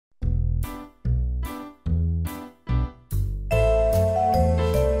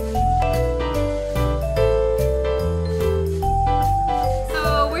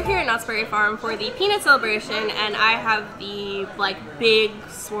Knott's Berry Farm for the peanut celebration, and I have the like big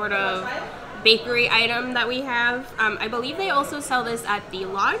sort of bakery item that we have. I believe they also sell this at the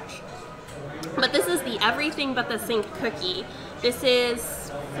lodge, but this is the everything but the sink cookie. This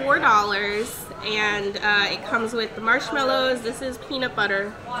is $4, and it comes with the marshmallows. This is peanut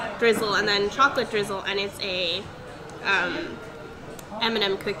butter drizzle and then chocolate drizzle, and it's a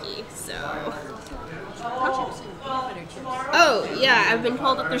M&M cookie. So oh yeah, I've been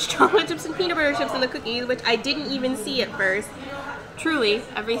told that there's chocolate chips and peanut butter chips in the cookies, which I didn't even see at first. Truly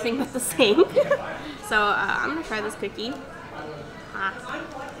everything but the sink. So I'm gonna try this cookie. I'm not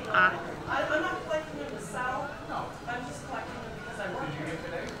collecting them to sell. No, I'm just collecting them because I want to.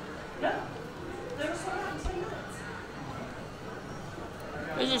 No, they were sold out in 10 minutes.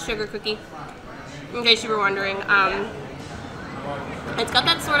 This is a sugar cookie, in case you were wondering. It's got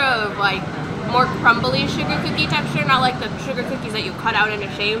that sort of like more crumbly sugar cookie texture, not like the sugar cookies that you cut out into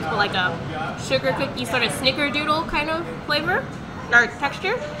shapes, but like a sugar cookie sort of snickerdoodle kind of flavor or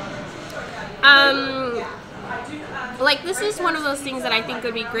texture. Like this is one of those things that I think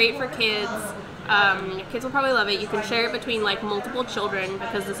would be great for kids. Kids will probably love it. You can share it between like multiple children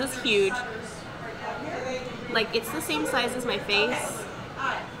because this is huge. Like it's the same size as my face.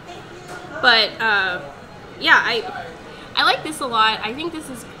 But yeah, I like this a lot. I think this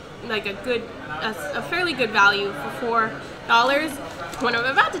is like a fairly good value for $4. What I'm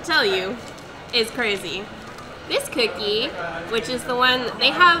about to tell you is crazy. This cookie, which is the one,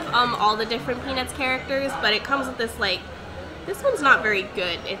 they have all the different Peanuts characters, but it comes with this like, this one's not very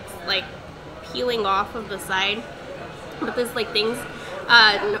good. It's like peeling off of the side, but there's like things.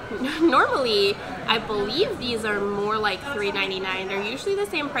 Normally, I believe these are more like $3.99. They're usually the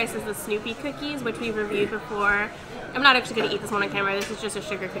same price as the Snoopy cookies, which we've reviewed before. I'm not actually going to eat this one on camera. This is just a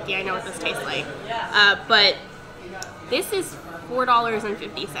sugar cookie. I know what this tastes like. But this is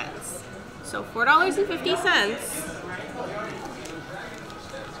 $4.50. So $4.50.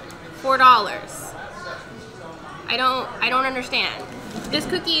 $4. I don't understand. This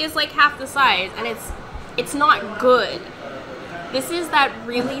cookie is like half the size, and it's not good. This is that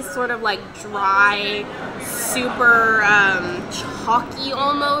really sort of like dry, super chalky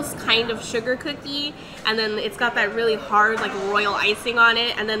almost kind of sugar cookie, and then it's got that really hard like royal icing on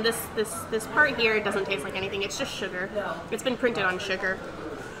it, and then this part here, it doesn't taste like anything. It's just sugar. It's been printed on sugar.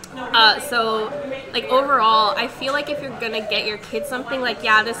 So like overall, I feel like if you're gonna get your kids something, like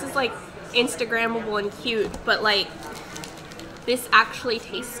yeah, this is like Instagrammable and cute, but like this actually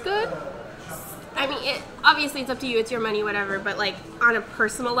tastes good. I mean, obviously it's up to you, it's your money, whatever, but like on a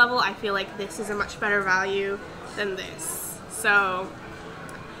personal level, I feel like this is a much better value than this. So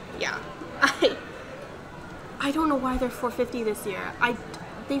yeah, I don't know why they're $4.50 this year.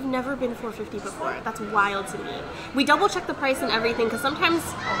 They've never been $4.50 before. That's wild to me. We double check the price and everything because sometimes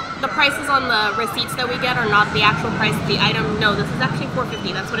the prices on the receipts that we get are not the actual price of the item. No, this is actually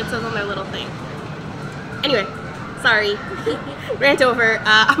 $4.50. That's what it says on their little thing. Anyway, sorry. Rant over.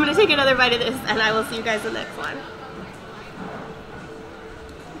 I'm going to take another bite of this and I will see you guys in the next one.